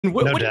No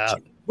What did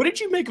doubt.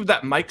 you make of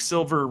that Mike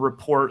Silver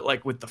report,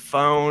 like with the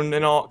phone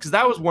and all? Because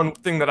that was one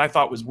thing that I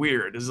thought was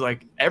weird. Is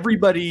like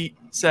everybody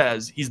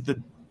says he's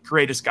the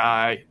greatest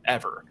guy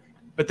ever,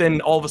 but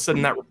then all of a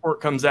sudden that report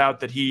comes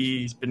out that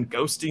he's been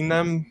ghosting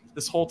them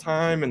this whole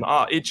time, and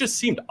it just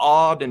seemed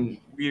odd and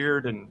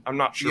weird, and I'm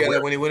not sure. Yeah, where.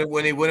 that when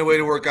he went away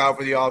to work out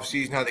for the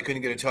offseason, how they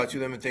couldn't get in touch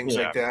with him and things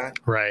like that.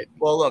 Right.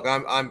 Well, look,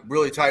 I'm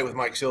really tight with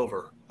Mike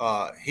Silver.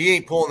 He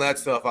ain't pulling that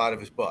stuff out of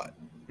his butt.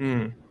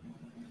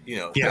 You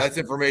know, that's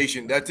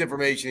information. That's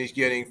information he's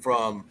getting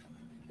from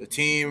the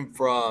team,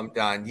 from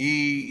Don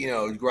Yee, you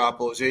know,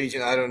 Garoppolo's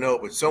agent. I don't know,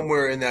 but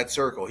somewhere in that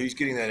circle, he's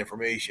getting that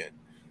information.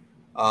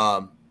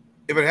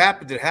 If it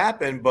happened, it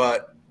happened.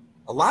 But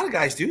a lot of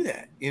guys do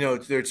that, you know,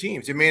 to their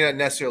teams. They may not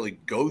necessarily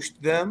ghost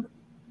them,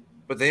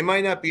 but they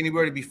might not be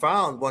anywhere to be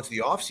found once the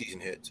offseason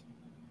hits.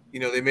 You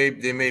know, they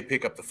may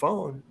pick up the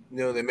phone. You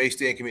know, they may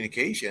stay in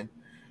communication.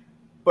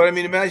 But, I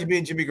mean, imagine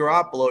being Jimmy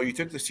Garoppolo. You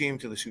took this team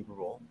to the Super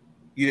Bowl.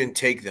 You didn't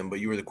take them, but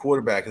you were the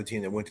quarterback of the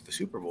team that went to the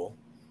Super Bowl.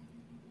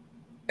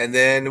 And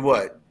then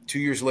what? 2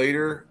 years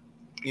later,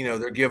 you know,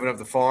 they're giving up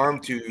the farm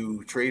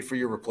to trade for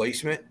your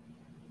replacement.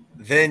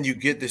 Then you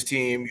get this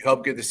team, you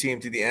help get this team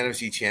to the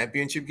NFC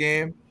Championship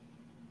game.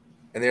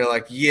 And they're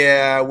like,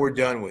 yeah, we're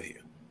done with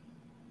you.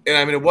 And,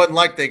 I mean, it wasn't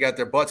like they got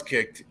their butts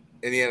kicked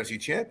in the NFC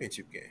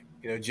Championship game.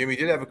 You know, Jimmy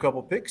did have a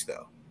couple picks,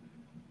 though.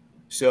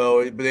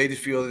 So, but they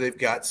just feel that they've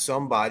got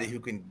somebody who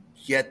can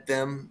get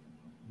them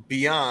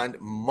beyond,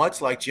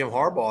 much like Jim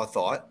Harbaugh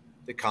thought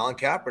that Colin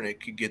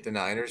Kaepernick could get the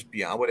Niners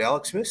beyond what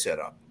Alex Smith set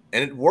up.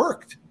 And it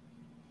worked.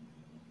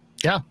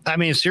 Yeah. I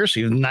mean,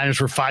 seriously, the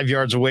Niners were 5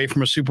 yards away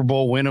from a Super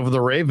Bowl win over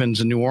the Ravens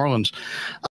in New Orleans.